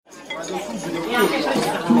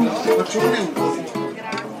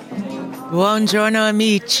Buongiorno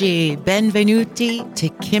amici, benvenuti to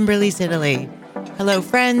Kimberly's Italy. Hello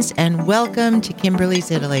friends and welcome to Kimberly's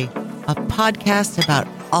Italy, a podcast about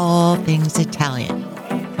all things Italian.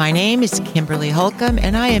 My name is Kimberly Holcomb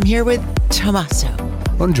and I am here with Tommaso.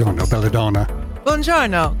 Buongiorno, belladonna.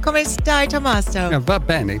 Buongiorno, come stai Tommaso? Va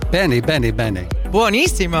bene, bene.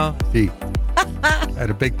 Buonissimo. Sì. I had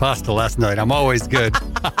a big pasta last night. I'm always good.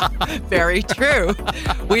 Very true.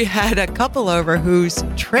 We had a couple over whose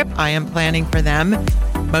trip I am planning for them,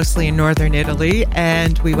 mostly in northern Italy,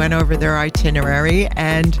 and we went over their itinerary.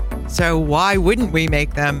 And so why wouldn't we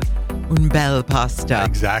make them un bel pasta?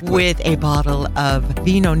 Exactly. With a bottle of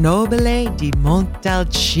Vino Nobile di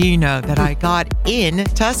Montalcino that I got in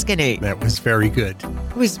Tuscany. That was very good.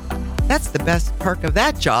 That's the best perk of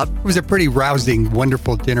that job. It was a pretty rousing,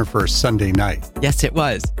 wonderful dinner for a Sunday night. Yes, it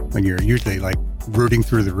was. When you're usually like rooting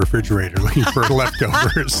through the refrigerator looking for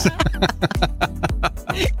leftovers.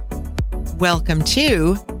 Welcome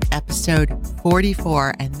to episode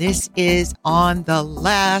 44, and this is on the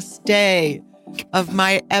last day of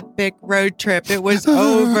my epic road trip. It was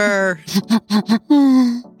over.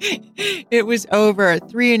 It was over. A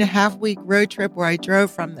 3.5 week road trip where I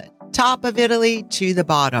drove from the top of Italy to the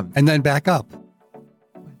bottom. And then back up.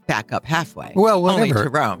 Back up halfway. Well, whatever. Only to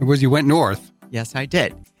Rome. It was you went north. Yes, I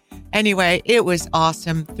did. Anyway, it was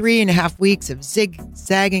awesome. 3.5 weeks of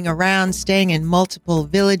zigzagging around, staying in multiple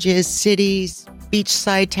villages, cities,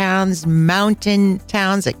 beachside towns, mountain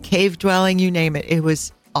towns, a cave dwelling, you name it. It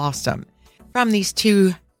was awesome. From these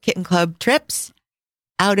 2 Kitten Club trips,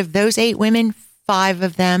 out of those 8 women, 5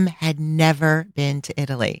 of them had never been to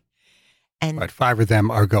Italy. But 5 of them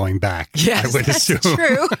are going back, yes, I would assume. That's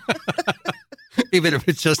true. Even if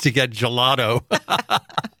it's just to get gelato.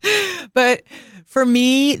 But for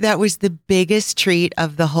me, that was the biggest treat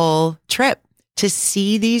of the whole trip, to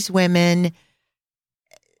see these women,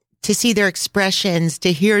 to see their expressions,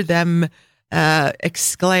 to hear them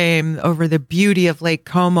exclaim over the beauty of Lake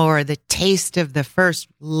Como or the taste of the first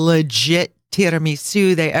legit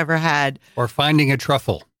tiramisu they ever had. Or finding a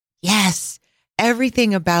truffle. Yes.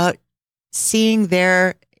 Everything about seeing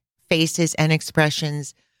their faces and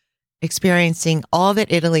expressions, experiencing all that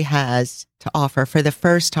Italy has to offer for the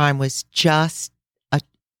first time was just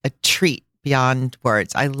a treat beyond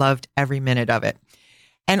words. I loved every minute of it.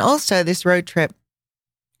 And also this road trip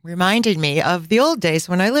reminded me of the old days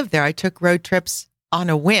when I lived there. I took road trips on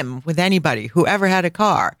a whim with anybody, whoever had a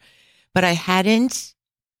car, but I hadn't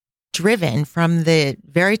driven from the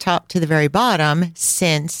very top to the very bottom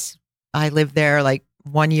since I lived there like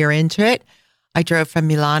 1 year into it. I drove from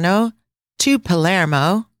Milano to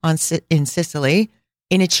Palermo in Sicily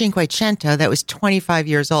in a Cinquecento that was 25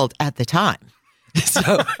 years old at the time.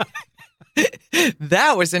 So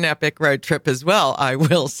that was an epic road trip as well, I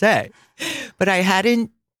will say. But I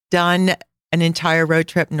hadn't done an entire road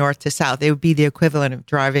trip north to south. It would be the equivalent of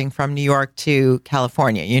driving from New York to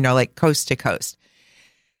California, like coast to coast.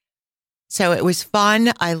 So it was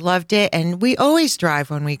fun. I loved it. And we always drive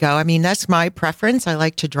when we go. I mean, that's my preference. I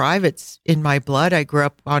like to drive. It's in my blood. I grew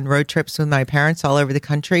up on road trips with my parents all over the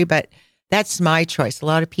country, but that's my choice. A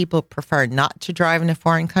lot of people prefer not to drive in a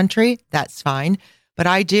foreign country. That's fine. But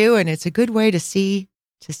I do. And it's a good way to see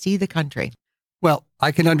the country. Well,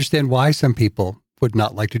 I can understand why some people would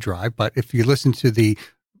not like to drive. But if you listen to the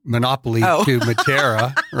Monopoly to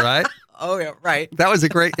Matera, right? Oh, yeah, right.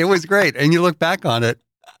 It was great. And you look back on it.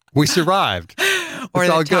 We survived. Or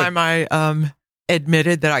the time I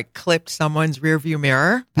admitted that I clipped someone's rearview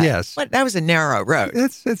mirror. Yes. But that was a narrow road.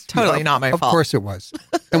 It's totally not my fault. Of course it was.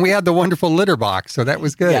 And we had the wonderful litter box, so that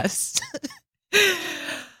was good. Yes.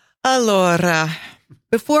 Allora,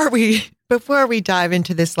 before we dive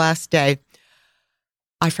into this last day,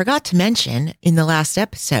 I forgot to mention in the last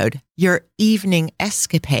episode your evening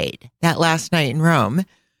escapade that last night in Rome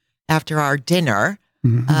after our dinner.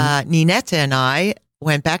 Mm-hmm. Ninetta and I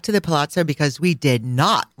went back to the Palazzo because we did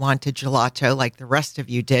not want a gelato like the rest of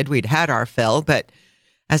you did. We'd had our fill, but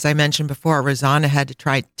as I mentioned before, Rosanna had to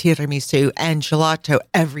try tiramisu and gelato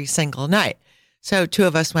every single night. So 2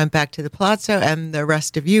 of us went back to the Palazzo and the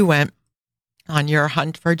rest of you went on your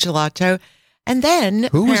hunt for gelato. And then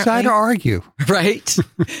who was I to argue? Right.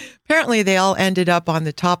 Apparently they all ended up on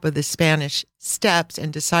the top of the Spanish Steps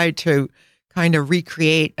and decided to kind of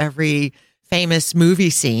recreate every famous movie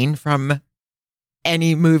scene from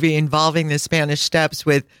any movie involving the Spanish Steps,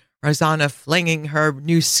 with Rosanna flinging her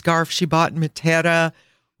new scarf she bought in Matera.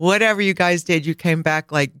 Whatever you guys did, you came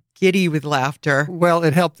back like giddy with laughter. Well,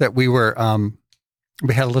 it helped that we were,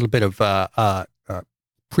 we had a little bit of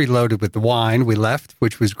preloaded with the wine. We left,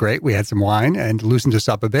 which was great. We had some wine and loosened us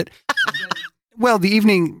up a bit. Well, the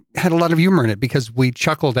evening had a lot of humor in it because we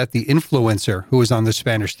chuckled at the influencer who was on the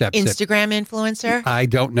Spanish Steps. Instagram influencer? I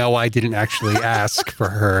don't know. I didn't actually ask for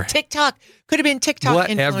her. TikTok. Could have been TikTok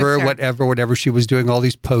influencer. Whatever. She was doing all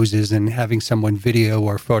these poses and having someone video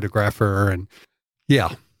or photograph her. And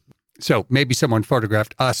yeah. So maybe someone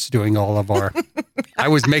photographed us doing all of our... I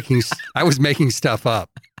was making stuff up.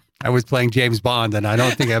 I was playing James Bond, and I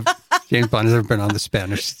don't think James Bond has ever been on the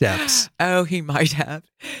Spanish Steps. Oh, he might have.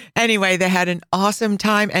 Anyway, they had an awesome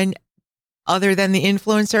time, and other than the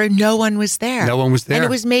influencer, no one was there. No one was there. And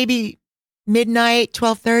it was maybe midnight,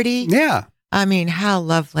 12:30. Yeah. I mean, how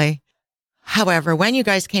lovely. However, when you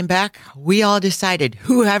guys came back, we all decided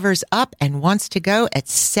whoever's up and wants to go at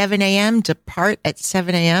 7 a.m., depart at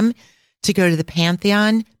 7 a.m. to go to the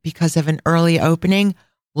Pantheon because of an early opening,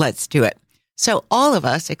 let's do it. So all of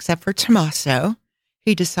us, except for Tommaso,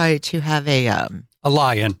 he decided to have a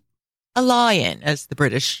lion, as the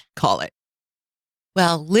British call it.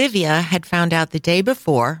 Well, Livia had found out the day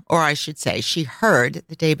before, or I should say she heard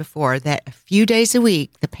the day before, that a few days a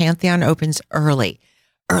week, the Pantheon opens early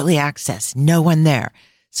access, no one there.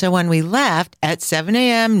 So when we left at 7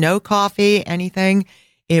 a.m., no coffee, anything,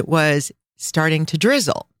 it was starting to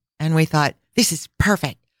drizzle. And we thought, this is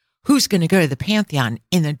perfect. Who's going to go to the Pantheon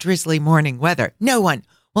in the drizzly morning weather? No one.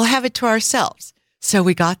 We'll have it to ourselves. So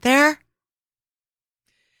we got there.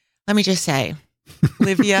 Let me just say,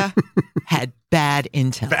 Livia had bad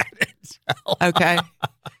intel. Okay.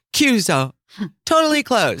 Cuso, totally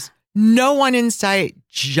closed. No one in sight,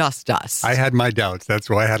 just us. I had my doubts.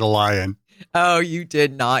 That's why I had a lion. Oh, you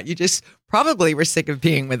did not. You just probably were sick of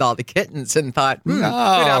being with all the kittens and thought, good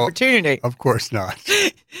opportunity. Of course not.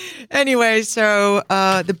 Anyway, so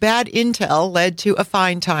the bad intel led to a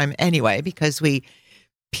fine time anyway, because we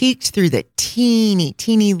peeked through the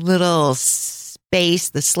teeny little space,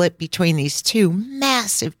 the slip between these two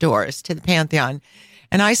massive doors to the Pantheon.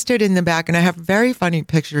 And I stood in the back, and I have very funny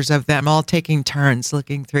pictures of them all taking turns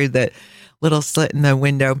looking through the little slit in the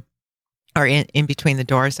window, or in between the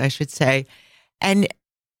doors, I should say. And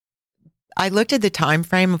I looked at the time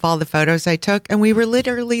frame of all the photos I took, and we were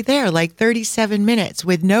literally there like 37 minutes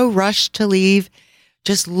with no rush to leave,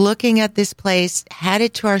 just looking at this place, had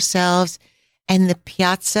it to ourselves. And the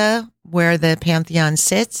piazza where the Pantheon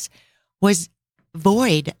sits was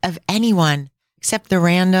void of anyone except the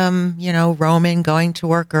random, Roman going to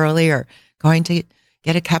work early or going to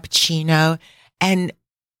get a cappuccino. And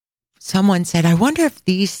someone said, I wonder if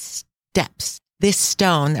these steps, this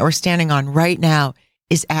stone that we're standing on right now,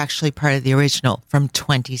 is actually part of the original from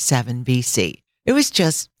 27 BC. It was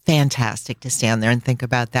just fantastic to stand there and think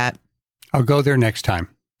about that. I'll go there next time.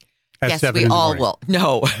 Yes, we all will.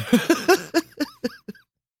 No.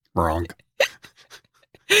 Wrong.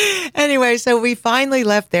 Anyway, so we finally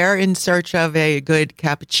left there in search of a good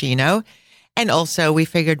cappuccino. And also we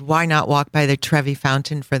figured, why not walk by the Trevi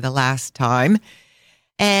Fountain for the last time?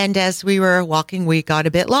 And as we were walking, we got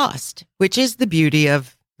a bit lost, which is the beauty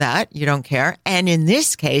of that. You don't care. And in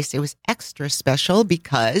this case, it was extra special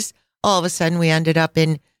because all of a sudden we ended up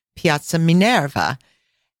in Piazza Minerva.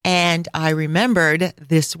 And I remembered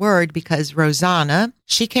this word because Rosanna,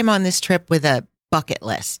 she came on this trip with a bucket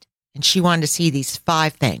list and she wanted to see these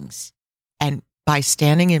 5 things. And by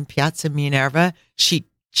standing in Piazza Minerva, she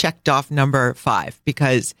checked off number 5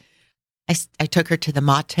 because I took her to the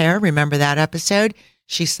Mater. Remember that episode?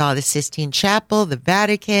 She saw the Sistine Chapel, the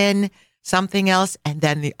Vatican, something else. And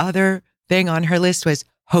then the other thing on her list was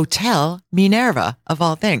Hotel Minerva, of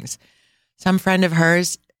all things. Some friend of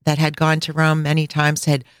hers that had gone to Rome many times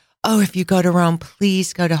said, oh, if you go to Rome,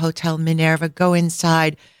 please go to Hotel Minerva, go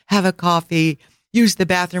inside, have a coffee, use the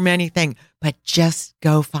bathroom, anything, but just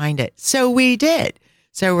go find it. So we did.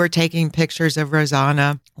 So we're taking pictures of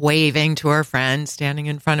Rosanna waving to her friend standing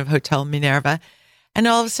in front of Hotel Minerva. And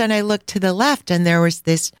all of a sudden I looked to the left and there was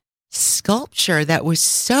this sculpture that was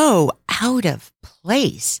so out of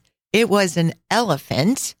place. It was an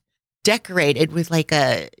elephant decorated with like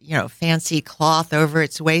a, fancy cloth over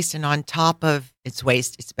its waist, and on top of its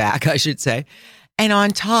waist, its back, I should say. And on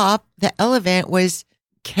top, the elephant was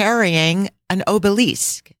carrying an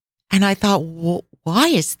obelisk. And I thought, why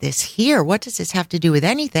is this here? What does this have to do with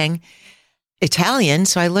anything? Italian.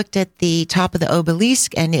 So I looked at the top of the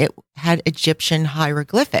obelisk and it had Egyptian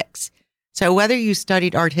hieroglyphics. So whether you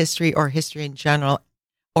studied art history or history in general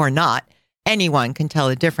or not, anyone can tell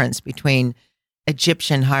the difference between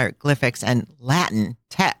Egyptian hieroglyphics and Latin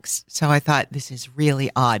text. So I thought, this is really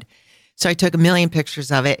odd. So I took a million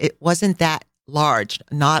pictures of it. It wasn't that large,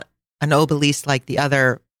 not an obelisk like the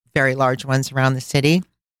other very large ones around the city.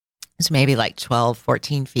 was maybe like 12,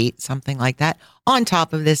 14 feet, something like that, on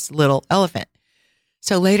top of this little elephant.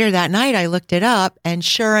 So later that night, I looked it up, and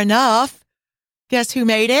sure enough, guess who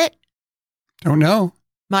made it? Don't know.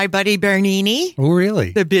 My buddy Bernini. Oh,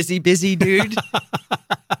 really? The busy dude.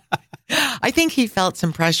 I think he felt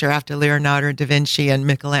some pressure after Leonardo da Vinci and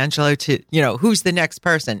Michelangelo to, who's the next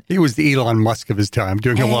person? He was the Elon Musk of his time,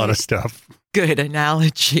 doing a lot of stuff. Good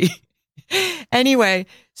analogy. Anyway,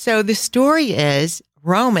 so the story is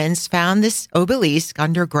Romans found this obelisk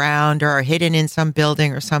underground or hidden in some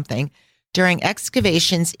building or something during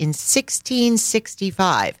excavations in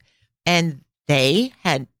 1665. And they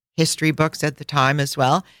had history books at the time as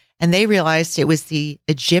well. And they realized it was the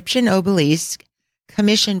Egyptian obelisk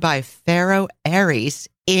commissioned by Pharaoh Ares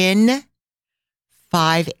in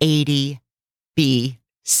 580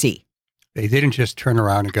 BC. They didn't just turn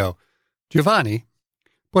around and go, Giovanni,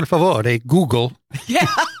 por favore, Google. Yeah.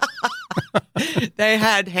 They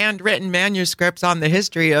had handwritten manuscripts on the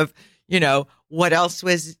history of, what else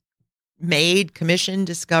was made, commissioned,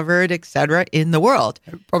 discovered, etc. in the world.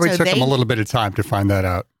 It probably took them a little bit of time to find that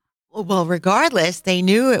out. Well, regardless, they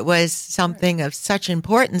knew it was something of such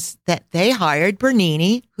importance that they hired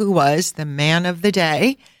Bernini, who was the man of the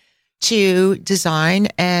day, to design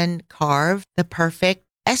and carve the perfect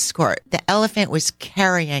escort. The elephant was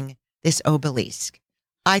carrying this obelisk.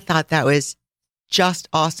 I thought that was just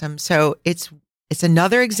awesome. So it's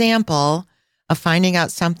another example of finding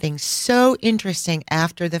out something so interesting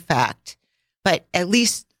after the fact. But at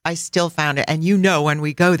least I still found it. And when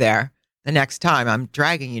we go there, the next time I'm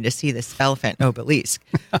dragging you to see this elephant obelisk.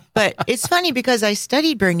 But it's funny because I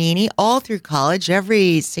studied Bernini all through college,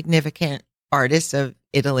 every significant artist of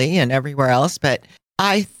Italy and everywhere else. But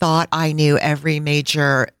I thought I knew every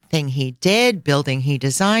major thing he did, building he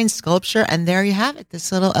designed, sculpture. And there you have it,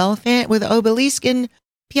 this little elephant with obelisk in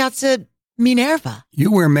Piazza Minerva.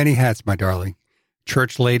 You wear many hats, my darling.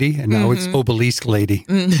 Church lady, and now it's obelisk lady.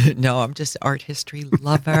 No, I'm just art history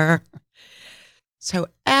lover. So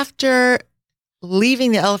after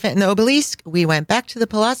leaving the elephant and the obelisk, we went back to the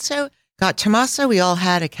palazzo, got Tommaso. We all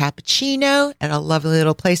had a cappuccino at a lovely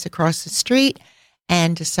little place across the street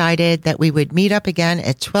and decided that we would meet up again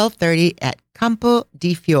at 12:30 at Campo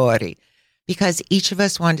di Fiori because each of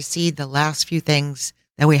us wanted to see the last few things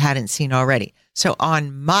that we hadn't seen already. So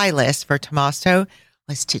on my list for Tommaso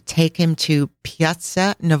was to take him to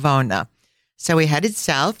Piazza Navona. So we headed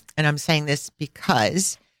south, and I'm saying this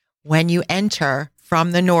because when you enter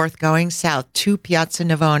from the north going south to Piazza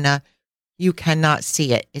Navona, you cannot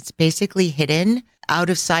see it. It's basically hidden, out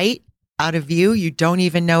of sight, out of view. You don't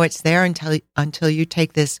even know it's there until you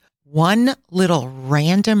take this one little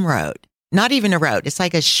random road. Not even a road. It's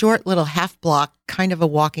like a short little half block, kind of a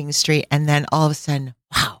walking street. And then all of a sudden,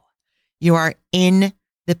 wow, you are in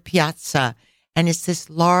the piazza. And it's this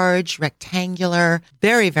large, rectangular,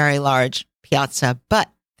 very, very large piazza. But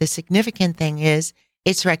the significant thing is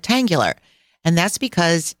it's rectangular. And that's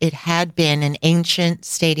because it had been an ancient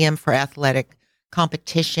stadium for athletic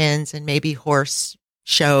competitions and maybe horse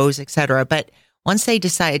shows, etc. But once they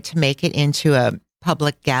decided to make it into a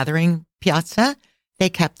public gathering piazza, they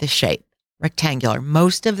kept the shape, rectangular.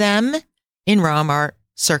 Most of them in Rome are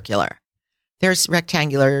circular. There's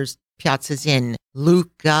rectangular piazzas in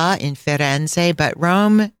Lucca, in Firenze, but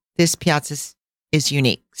Rome, this piazza is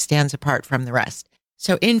unique, stands apart from the rest.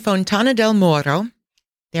 So in Fontana del Moro,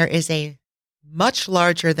 there is a much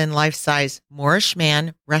larger than life-size Moorish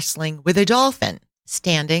man wrestling with a dolphin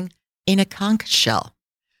standing in a conch shell.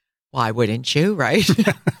 Why wouldn't you, right?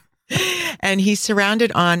 And he's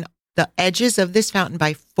surrounded on the edges of this fountain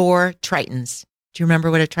by 4 tritons. Do you remember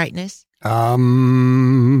what a triton is?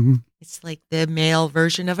 It's like the male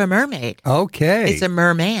version of a mermaid. Okay. It's a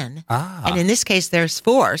merman. And in this case, there's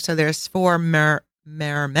 4. So there's 4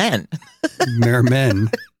 mermen. Mermen.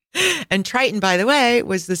 And Triton, by the way,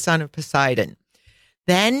 was the son of Poseidon.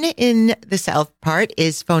 Then in the south part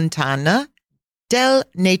is Fontana del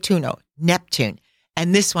Nettuno, Neptune.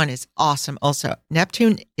 And this one is awesome also.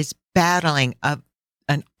 Neptune is battling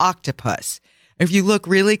an octopus. If you look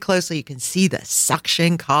really closely, you can see the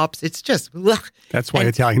suction cups. It's just, ugh. That's why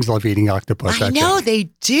Italians love eating octopus. I know they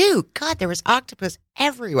do. God, there was octopus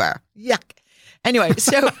everywhere. Yuck. Anyway,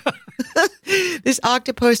 so this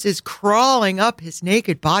octopus is crawling up his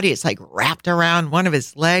naked body. It's like wrapped around one of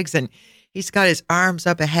his legs, and he's got his arms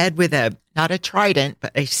up ahead with not a trident,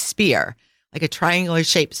 but a spear, like a triangular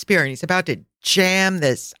shaped spear. And he's about to jam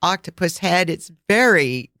this octopus head. It's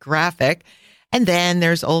very graphic. And then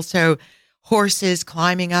there's also horses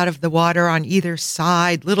climbing out of the water on either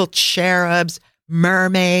side, little cherubs,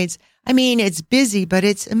 mermaids. I mean, it's busy, but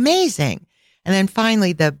it's amazing. And then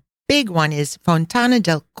finally, the big one is Fontana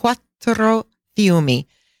del Quattro Fiumi.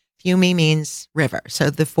 Fiumi means river, so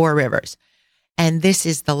the four rivers. And this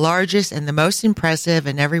is the largest and the most impressive,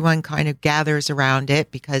 and everyone kind of gathers around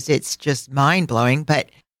it because it's just mind-blowing, but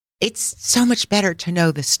it's so much better to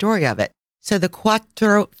know the story of it. So the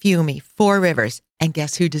Quattro Fiumi, four rivers. And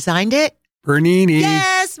guess who designed it? Bernini.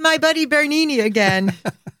 Yes, my buddy Bernini again.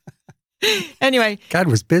 Anyway. God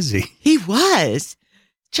was busy. He was.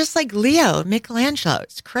 Just like Leo, Michelangelo.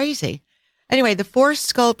 It's crazy. Anyway, the four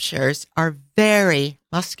sculptures are very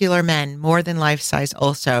muscular men, more than life-size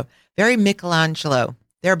also. Very Michelangelo.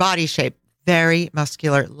 Their body shape, very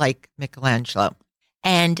muscular like Michelangelo.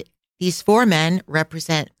 And these four men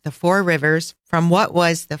represent the four rivers from what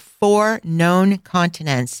was the four known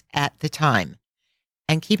continents at the time.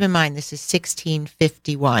 And keep in mind, this is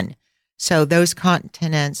 1651. So those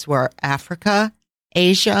continents were Africa,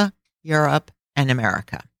 Asia, Europe, and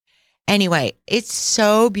America. Anyway, it's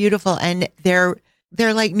so beautiful. And they're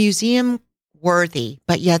like museum worthy,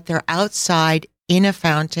 but yet they're outside in a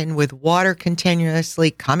fountain with water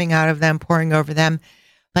continuously coming out of them, pouring over them.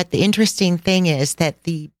 But the interesting thing is that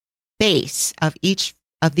the base of each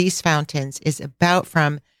of these fountains is about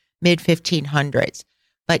from mid-1500s.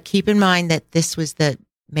 But keep in mind that this was the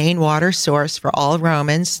main water source for all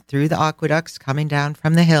Romans through the aqueducts coming down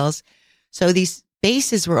from the hills. So these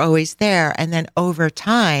bases were always there. And then over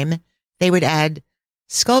time, they would add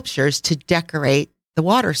sculptures to decorate the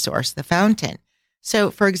water source, the fountain.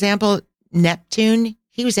 So, for example, Neptune,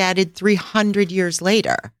 he was added 300 years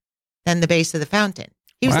later than the base of the fountain.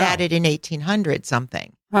 He was added in 1800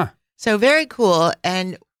 something. Huh. So very cool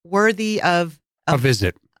and worthy of a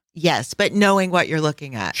visit. Yes, but knowing what you're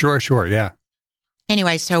looking at. Sure, yeah.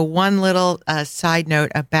 Anyway, so one little side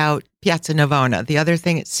note about Piazza Navona. The other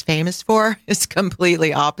thing it's famous for is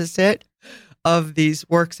completely opposite of these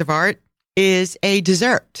works of art, is a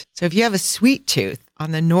dessert. So if you have a sweet tooth,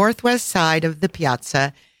 on the northwest side of the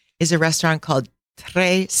piazza is a restaurant called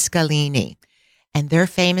Tre Scalini. And they're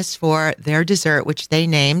famous for their dessert, which they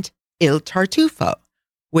named Il Tartufo,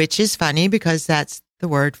 which is funny because that's the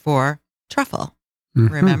word for truffle.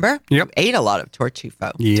 Mm-hmm. Remember? Yep. You ate a lot of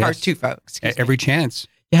tartufo. Yes. Tartufo, excuse me. Every chance.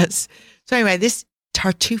 Yes. So anyway, this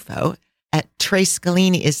tartufo at Tre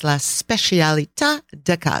Scalini is la specialità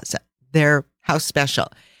da casa, their house special.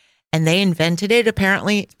 And they invented it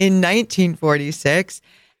apparently in 1946.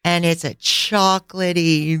 And it's a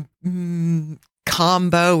chocolatey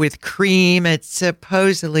combo with cream. It's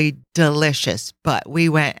supposedly delicious. But we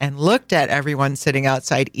went and looked at everyone sitting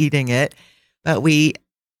outside eating it. But we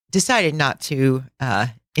decided not to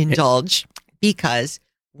indulge because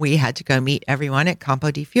we had to go meet everyone at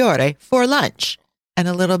Campo di Fiore for lunch and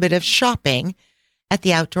a little bit of shopping at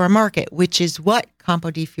the outdoor market, which is what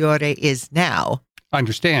Campo di Fiore is now.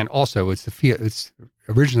 Understand also it's the field. It's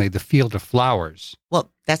originally the Field of Flowers.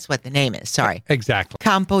 Well, that's what the name is. Sorry. Exactly.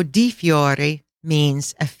 Campo di Fiore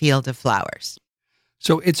means a field of flowers.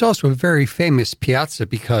 So it's also a very famous piazza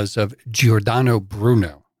because of Giordano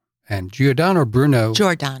Bruno. And Giordano Bruno.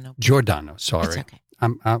 Giordano. Sorry. It's okay.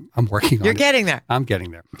 I'm working on it. You're getting there. I'm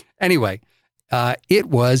getting there. Anyway, it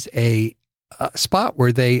was a spot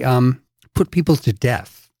where they put people to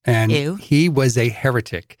death. And Ew. He was a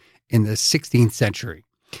heretic in the 16th century.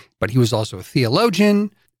 But he was also a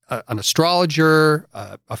theologian, an astrologer,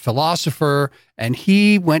 a philosopher, and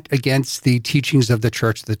he went against the teachings of the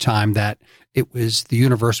church at the time that the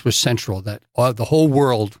universe was central, that the whole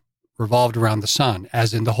world revolved around the sun,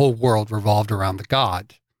 as in the whole world revolved around the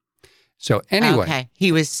God. So anyway. Okay.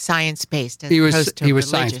 He was science-based. He was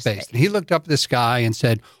science-based. He looked up at the sky and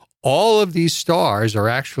said, all of these stars are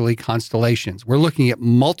actually constellations. We're looking at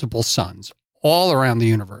multiple suns all around the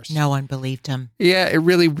universe. No one believed him. Yeah, it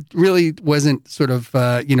really wasn't sort of,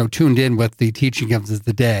 tuned in with the teaching of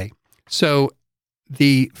the day. So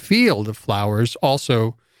the Field of Flowers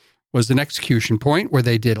also was an execution point where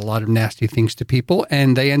they did a lot of nasty things to people,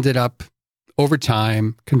 and they ended up, over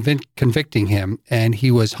time, convicting him, and he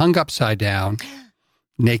was hung upside down,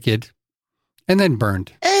 naked, and then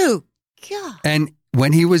burned. Oh, God. And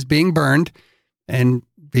when he was being burned and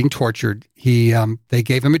being tortured, they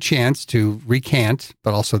gave him a chance to recant,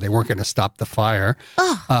 but also they weren't going to stop the fire.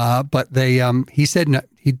 Oh. But he said no,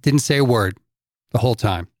 he didn't say a word the whole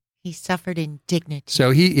time. He suffered indignity.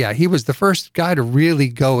 So he was the first guy to really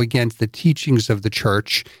go against the teachings of the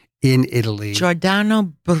church in Italy.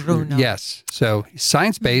 Giordano Bruno. Yes. So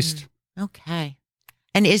science-based. Okay.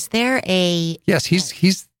 And is there a... Yes,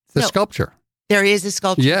 he's the sculpture. There is a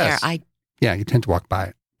sculpture yes. there. Yeah, you tend to walk by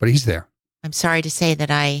it, but he's there. I'm sorry to say that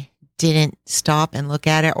I didn't stop and look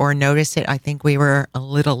at it or notice it. I think we were a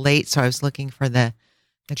little late, so I was looking for the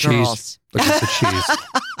The Cheese. girls. Look at the cheese.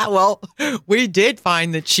 Well, we did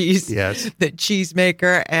find the cheese, Yes. the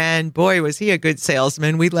cheesemaker, and boy, was he a good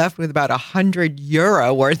salesman. We left with about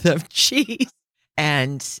 €100 worth of cheese,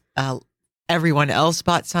 and everyone else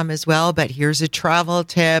bought some as well. But here's a travel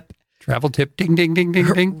tip. Travel tip. Ding, ding, ding,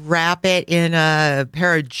 ding, ding. Wrap it in a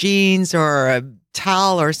pair of jeans or a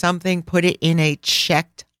towel or something. Put it in a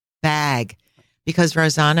checked bag, because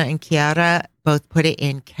Rosanna and Chiara both put it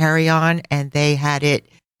in carry-on, and they had it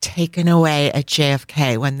taken away at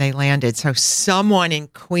JFK when they landed. So someone in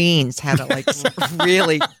Queens had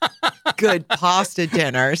really good pasta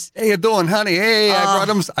dinners. Hey, you doing, honey? Hey, I brought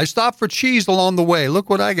them. I stopped for cheese along the way. Look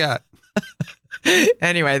what I got.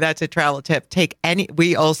 Anyway, that's a travel tip.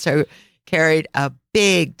 We also carried a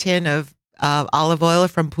big tin of olive oil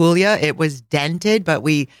from Puglia. It was dented, but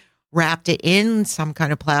we wrapped it in some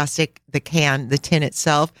kind of plastic, the tin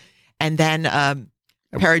itself, and then a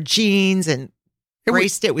pair of jeans and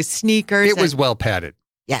braced it with sneakers. It was well padded.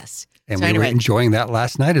 Yes. And we were enjoying that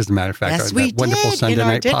last night, as a matter of fact. Yes, we wonderful did. Sunday In our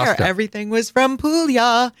night dinner, pasta. everything was from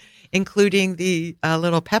Puglia, including the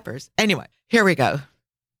little peppers. Anyway, here we go.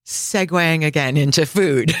 Segueing again into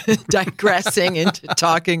food, digressing into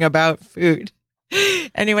talking about food.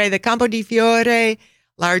 Anyway, the Campo di Fiore,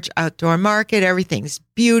 large outdoor market, everything's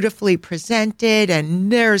beautifully presented,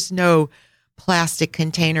 and there's no plastic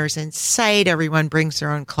containers in sight. Everyone brings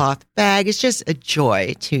their own cloth bag. It's just a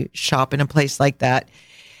joy to shop in a place like that.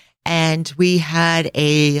 And we had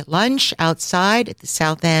a lunch outside at the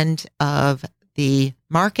south end of the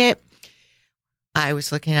market. I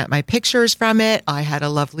was looking at my pictures from it. I had a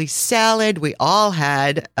lovely salad. We all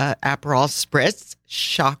had Aperol Spritz,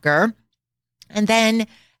 shocker. And then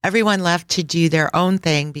everyone left to do their own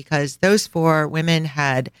thing, because those 4 women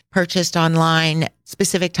had purchased online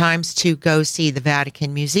specific times to go see the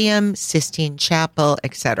Vatican Museum, Sistine Chapel,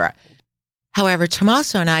 etc. However,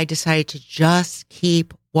 Tommaso and I decided to just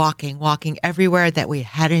keep walking everywhere that we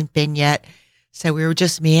hadn't been yet. So we were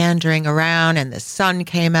just meandering around, and the sun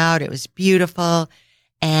came out. It was beautiful.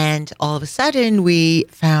 And all of a sudden, we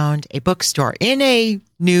found a bookstore in a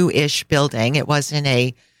new-ish building. It wasn't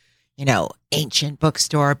a, ancient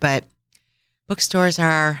bookstore, but bookstores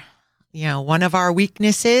are, one of our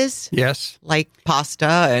weaknesses. Yes. Like pasta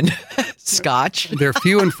and scotch. They're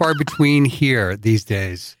few and far between here these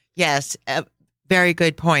days. Yes, very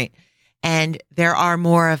good point. And there are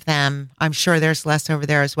more of them. I'm sure there's less over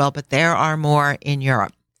there as well, but there are more in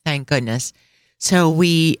Europe. Thank goodness. So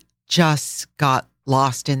we just got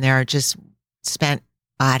lost in there, just spent,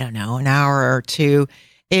 an hour or two.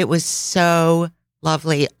 It was so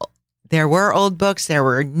lovely. There were old books, there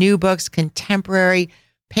were new books, contemporary,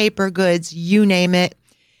 paper goods, you name it.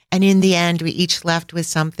 And in the end, we each left with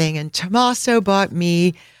something. And Tommaso bought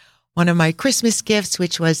me one of my Christmas gifts,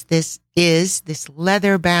 which was this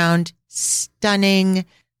leather-bound, stunning,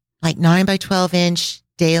 9 by 12 inch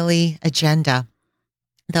daily agenda.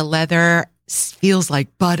 The leather feels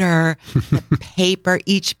like butter. The paper,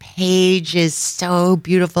 each page is so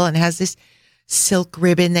beautiful and has this silk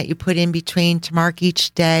ribbon that you put in between to mark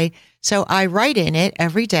each day. So I write in it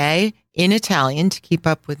every day in Italian to keep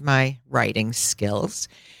up with my writing skills.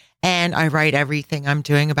 And I write everything I'm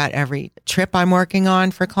doing about every trip I'm working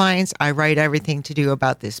on for clients. I write everything to do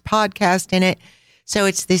about this podcast in it. So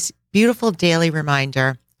it's this beautiful daily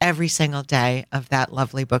reminder every single day of that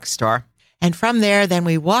lovely bookstore. And from there, then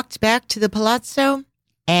we walked back to the Palazzo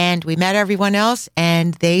and we met everyone else,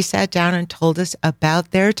 and they sat down and told us about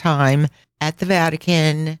their time at the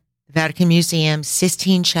Vatican Museum,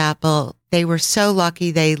 Sistine Chapel. They were so lucky.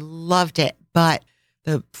 They loved it. But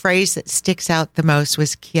the phrase that sticks out the most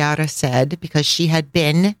was Chiara said, because she had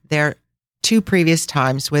been there 2 previous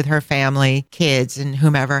times with her family, kids, and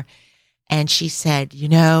whomever. And she said,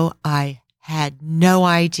 I had no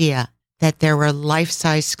idea that there were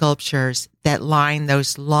life-size sculptures that line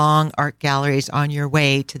those long art galleries on your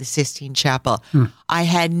way to the Sistine Chapel. I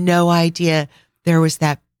had no idea there was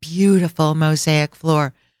that beautiful mosaic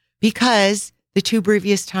floor, because the 2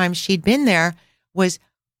 previous times she'd been there was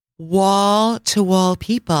wall-to-wall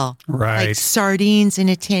people, right, like sardines in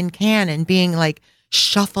a tin can, and being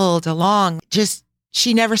shuffled along. Just,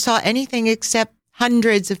 she never saw anything except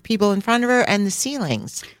hundreds of people in front of her and the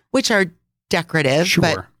ceilings, which are decorative. Sure.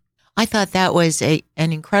 But I thought that was an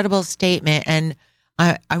incredible statement, and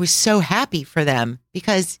I was so happy for them,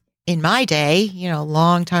 because in my day, a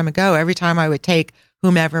long time ago, every time I would take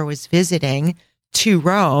whomever was visiting to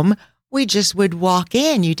Rome, we just would walk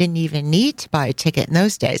in. You didn't even need to buy a ticket in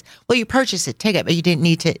those days. Well, you purchased a ticket, but you didn't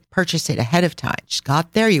need to purchase it ahead of time. Just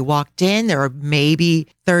got there, you walked in, there were maybe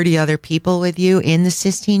 30 other people with you in the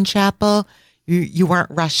Sistine Chapel. You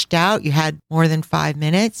weren't rushed out. You had more than 5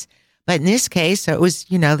 minutes. But in this case, so it was,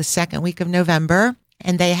 the second week of November,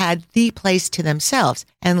 and they had the place to themselves.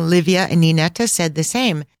 And Livia and Ninetta said the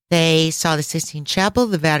same. They saw the Sistine Chapel,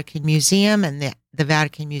 the Vatican Museum, and the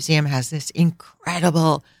Vatican Museum has this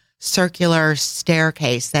incredible circular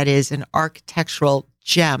staircase that is an architectural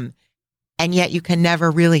gem. And yet you can never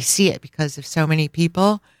really see it because of so many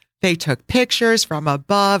people. They took pictures from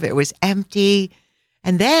above. It was empty.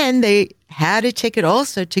 And then they had a ticket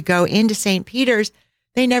also to go into St. Peter's.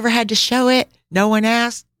 They never had to show it. No one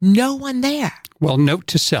asked. No one there. Well, note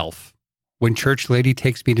to self, when Church Lady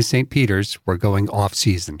takes me to St. Peter's, we're going off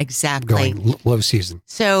season. Exactly. Going low season.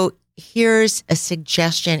 So here's a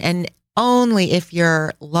suggestion, and only if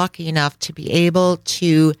you're lucky enough to be able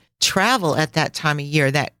to travel at that time of year,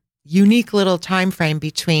 that unique little time frame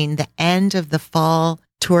between the end of the fall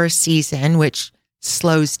tourist season, which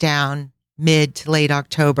slows down mid to late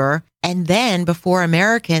October, and then before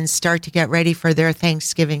Americans start to get ready for their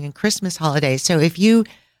Thanksgiving and Christmas holidays. So if you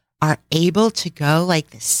are able to go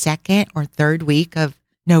like the second or third week of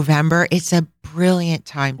November, it's a brilliant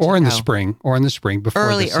time to Or in go. the spring before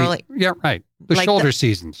Early. Yeah, right. The Like shoulder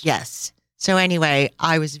seasons. Yes. So anyway,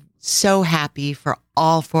 I was so happy for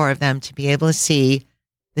all four of them to be able to see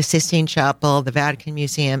the Sistine Chapel, the Vatican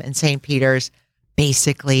Museum, and St. Peter's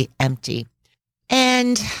basically empty.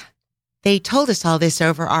 And they told us all this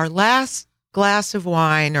over our last glass of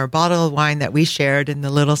wine or bottle of wine that we shared in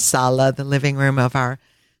the little sala, the living room of our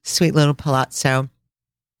sweet little palazzo.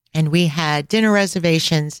 And we had dinner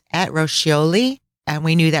reservations at Roscioli, and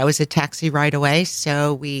we knew that was a taxi right away.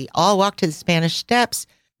 So we all walked to the Spanish Steps,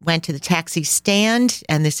 went to the taxi stand,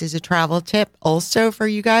 and this is a travel tip also for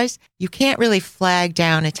you guys. You can't really flag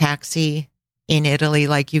down a taxi in Italy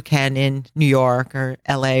like you can in New York or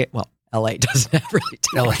LA. Well, LA doesn't have really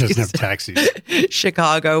taxis. LA doesn't have taxis.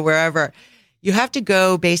 Chicago, wherever. You have to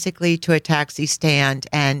go basically to a taxi stand,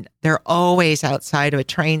 and they're always outside of a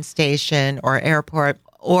train station or airport,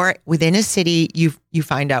 or within a city, you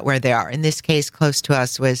find out where they are. In this case, close to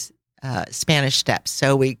us was Spanish Steps.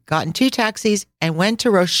 So we got in 2 taxis and went to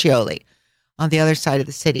Roscioli on the other side of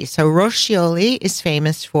the city. So Roscioli is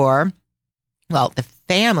famous for, well, the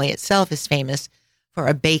family itself is famous for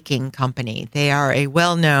a baking company. They are a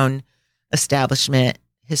well-known establishment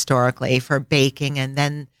historically for baking, and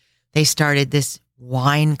then they started this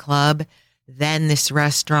wine club, then this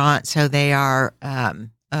restaurant. So they are an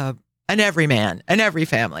everyman, an every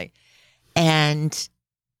family. And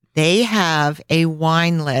they have a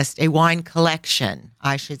wine list, a wine collection,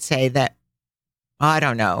 I should say, that, I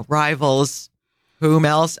don't know, rivals whom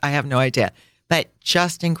else? I have no idea, but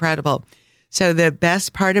just incredible. So the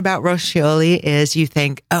best part about Roscioli is you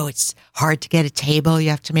think, oh, it's hard to get a table. You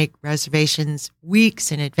have to make reservations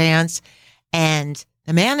weeks in advance. And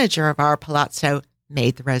the manager of our palazzo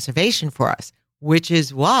made the reservation for us, which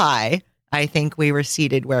is why I think we were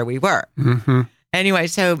seated where we were. Mm-hmm. Anyway,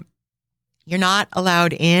 so you're not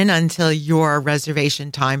allowed in until your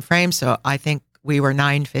reservation time frame. So I think we were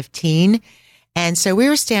 9:15. And so we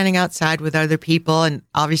were standing outside with other people, and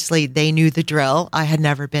obviously they knew the drill. I had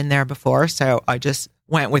never been there before, so I just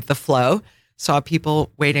went with the flow. Saw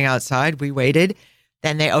people waiting outside. We waited.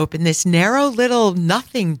 Then they opened this narrow little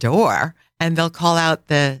nothing door, and they'll call out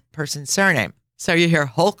the person's surname. So you hear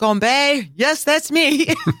Holcombe Bay. Yes, that's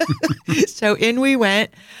me. So in we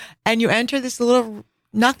went, and you enter this little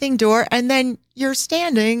nothing door, and then you're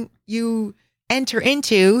standing. You enter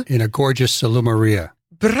into In a gorgeous Salumeria.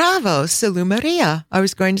 Bravo, Salumeria. I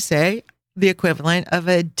was going to say the equivalent of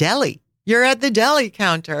a deli. You're at the deli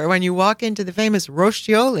counter when you walk into the famous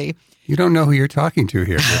Roscioli. You don't know who you're talking to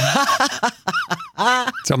here.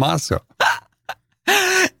 Tommaso.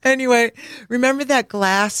 Anyway, remember that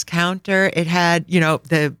glass counter? It had,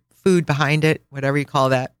 the food behind it, whatever you call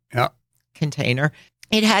that Yeah. container.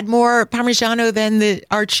 It had more Parmigiano than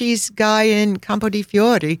our cheese guy in Campo di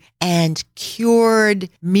Fiori, and cured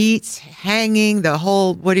meats hanging, the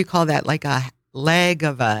whole, what do you call that? Like a leg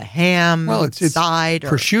of a ham side.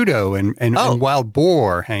 Prosciutto and wild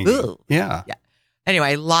boar hanging. Ooh. Yeah.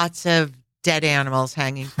 Anyway, lots of dead animals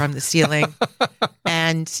hanging from the ceiling.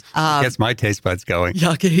 And Gets my taste buds going.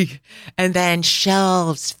 yucky. And then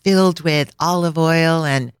shelves filled with olive oil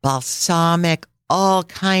and balsamic, all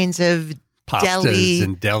kinds of Pastas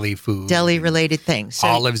and deli food. deli-related things. So,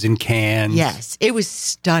 olives in cans. yes, it was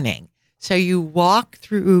stunning. So you walk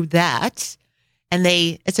through that, and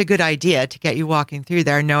it's a good idea to get you walking through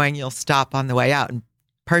there knowing you'll stop on the way out and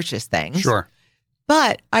purchase things. Sure.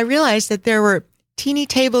 But I realized that there were teeny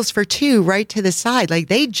tables for 2 right to the side. Like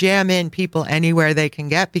they jam in people anywhere they can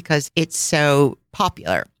get because it's so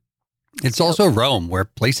popular. It's also Rome, where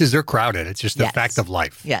places are crowded. It's just a Yes. fact of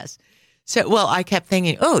life. Yes. So, well, I kept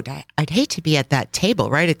thinking, oh, I'd hate to be at that table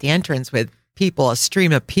right at the entrance with people, a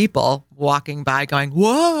stream of people walking by going,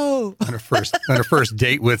 whoa. On a first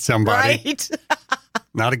date with somebody. Right.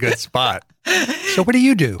 Not a good spot. So what do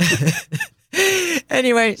you do?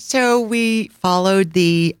 Anyway, so we followed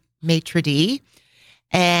the maitre d'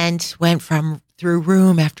 and went through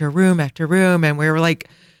room after room after room. And we were like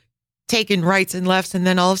taking rights and lefts. And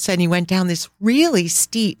then all of a sudden he went down this really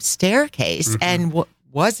steep staircase and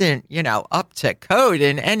wasn't, up to code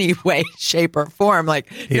in any way, shape, or form.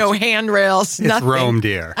 Like no handrails, It's nothing. Rome,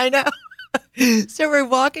 dear. I know. So we're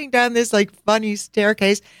walking down this like funny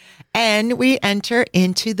staircase and we enter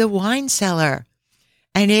into the wine cellar.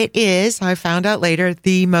 And it is, I found out later,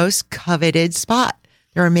 the most coveted spot.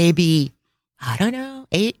 There are maybe,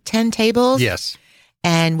 8, 10 tables. Yes.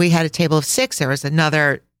 And we had a table of 6. There was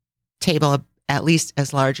another table at least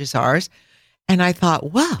as large as ours. And I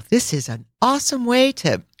thought, wow, this is an awesome way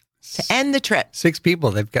to end the trip. 6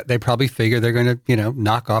 people. They probably figure they're going to,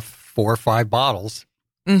 knock off 4 or 5 bottles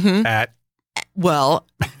at Well,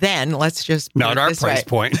 then let's just not our price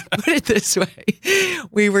point. Put it this way.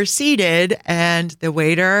 We were seated and the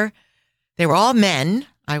waiter, they were all men,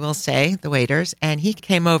 I will say, the waiters, and he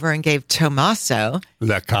came over and gave Tommaso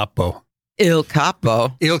Il Capo. Il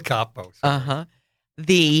Capo, Sorry.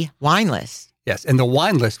 the wine list. Yes, and the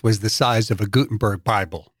wine list was the size of a Gutenberg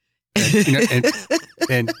Bible, and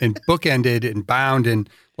bookended and bound and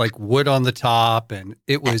like wood on the top, and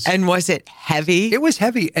it was. And was it heavy? It was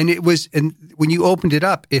heavy, and when you opened it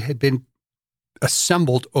up, it had been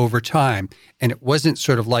assembled over time, and it wasn't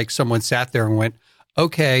sort of like someone sat there and went,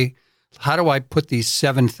 "Okay, how do I put these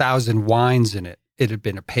 7,000 wines in it?" It had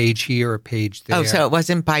been a page here, a page there. Oh, so it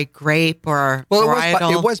wasn't by grape or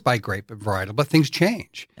varietal? It was by grape and varietal, but things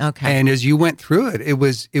change. Okay. And as you went through it, it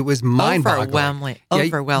was mind-boggling.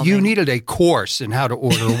 Overwhelming. You needed a course in how to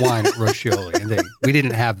order wine at Roscioli, and we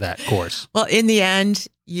didn't have that course. Well, in the end,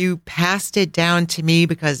 you passed it down to me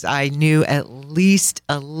because I knew at least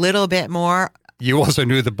a little bit more. You also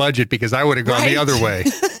knew the budget because I would have gone the other way.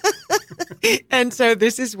 And so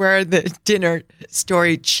this is where the dinner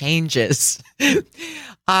story changes.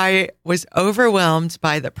 I was overwhelmed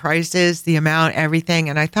by the prices, the amount, everything.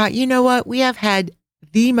 And I thought, you know what? We have had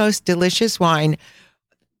the most delicious wine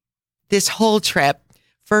this whole trip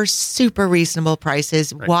for super reasonable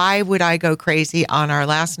prices. Right. Why would I go crazy on our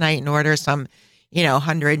last night and order some,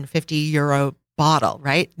 €150 bottle,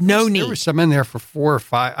 right? No need. There was some in there for 4 or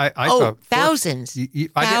 5. I thought thousands.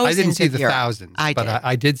 I didn't see the €1,000s. thousands, I but did.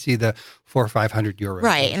 I did see the 400 or 500 euros.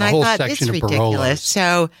 Right. And the I whole thought, this section is of ridiculous. Barolos.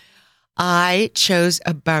 So I chose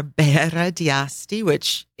a Barbera d'Asti,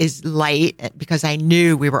 which is light because I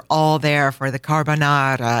knew we were all there for the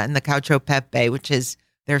carbonara and the cacio e pepe, which is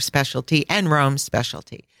their specialty and Rome's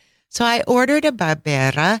specialty. So I ordered a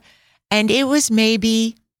Barbera and it was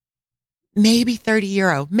maybe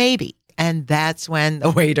 €30, maybe. And that's when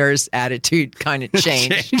the waiter's attitude kind of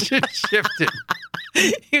changed. Shifted.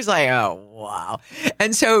 He was like, oh, wow.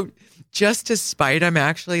 And so just to spite him,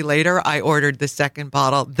 actually, later, I ordered the second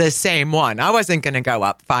bottle, the same one. I wasn't going to go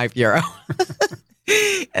up €5.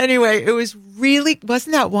 Anyway,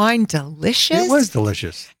 wasn't that wine delicious? It was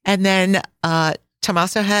delicious. And then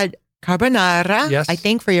Tommaso had carbonara, Yes. I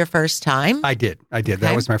think, for your first time. I did. Okay.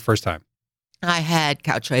 That was my first time. I had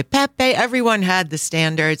cacio e pepe. Everyone had the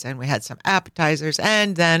standards, and we had some appetizers.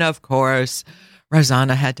 And then, of course,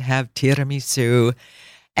 Rosanna had to have tiramisu.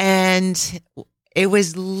 And it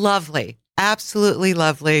was lovely, absolutely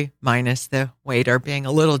lovely, minus the waiter being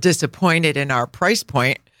a little disappointed in our price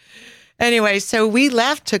point. Anyway, so we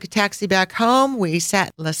left, took a taxi back home. We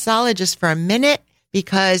sat in La Sala just for a minute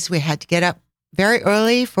because we had to get up very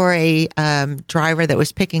early for a driver that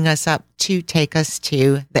was picking us up to take us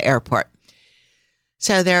to the airport.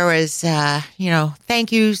 So there was,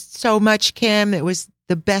 thank you so much, Kim. It was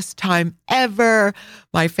the best time ever.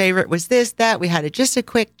 My favorite was this, that. We had just a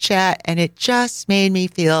quick chat, and it just made me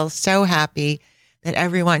feel so happy that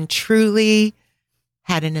everyone truly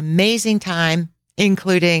had an amazing time,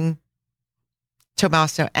 including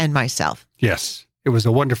Tommaso and myself. Yes. It was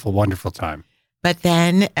a wonderful, wonderful time. But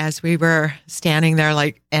then as we were standing there,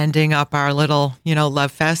 like ending up our little,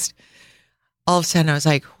 love fest, all of a sudden I was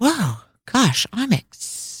like, whoa. Gosh, I'm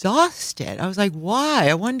exhausted. I was like, why?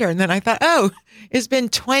 I wonder. And then I thought, it's been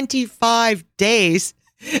 25 days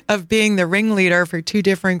of being the ringleader for 2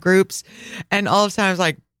 different groups. And all of a sudden I was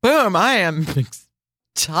like, boom, I am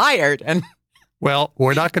tired. And well,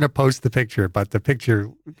 we're not going to post the picture, but the picture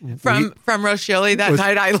from Roscioli that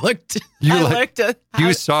night, I looked at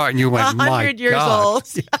you saw it and you went, 100 years old.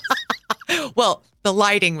 Well, the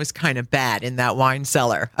lighting was kind of bad in that wine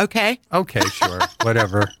cellar. Okay. Okay, sure.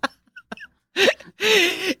 Whatever.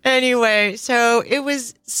 Anyway, so it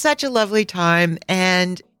was such a lovely time,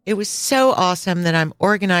 and it was so awesome that I'm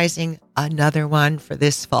organizing another one for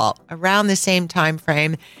this fall around the same time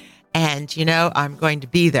frame. And, I'm going to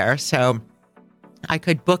be there. So I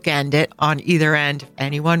could bookend it on either end. If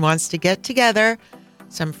anyone wants to get together,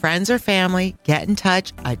 some friends or family, get in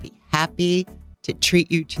touch. I'd be happy to treat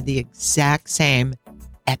you to the exact same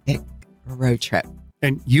epic road trip.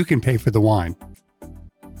 And you can pay for the wine.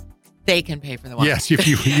 They can pay for the wine. Yes, if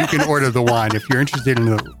you can order the wine. If you're interested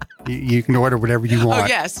in you can order whatever you want. Oh,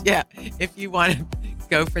 yes. Yeah. If you want to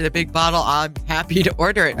go for the big bottle, I'm happy to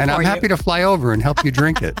order it. And I'm happy to fly over and help you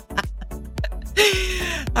drink it.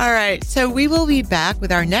 All right. So we will be back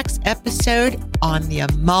with our next episode on the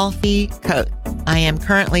Amalfi Coast. I am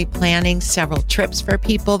currently planning several trips for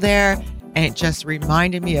people there, and it just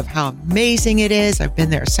reminded me of how amazing it is. I've been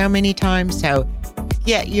there so many times. So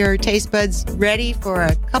get your taste buds ready for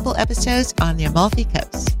a couple episodes on the Amalfi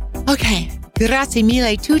Coast. Okay. Grazie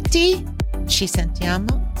mille tutti. Ci sentiamo.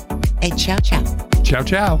 E ciao ciao. Ciao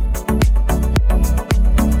ciao.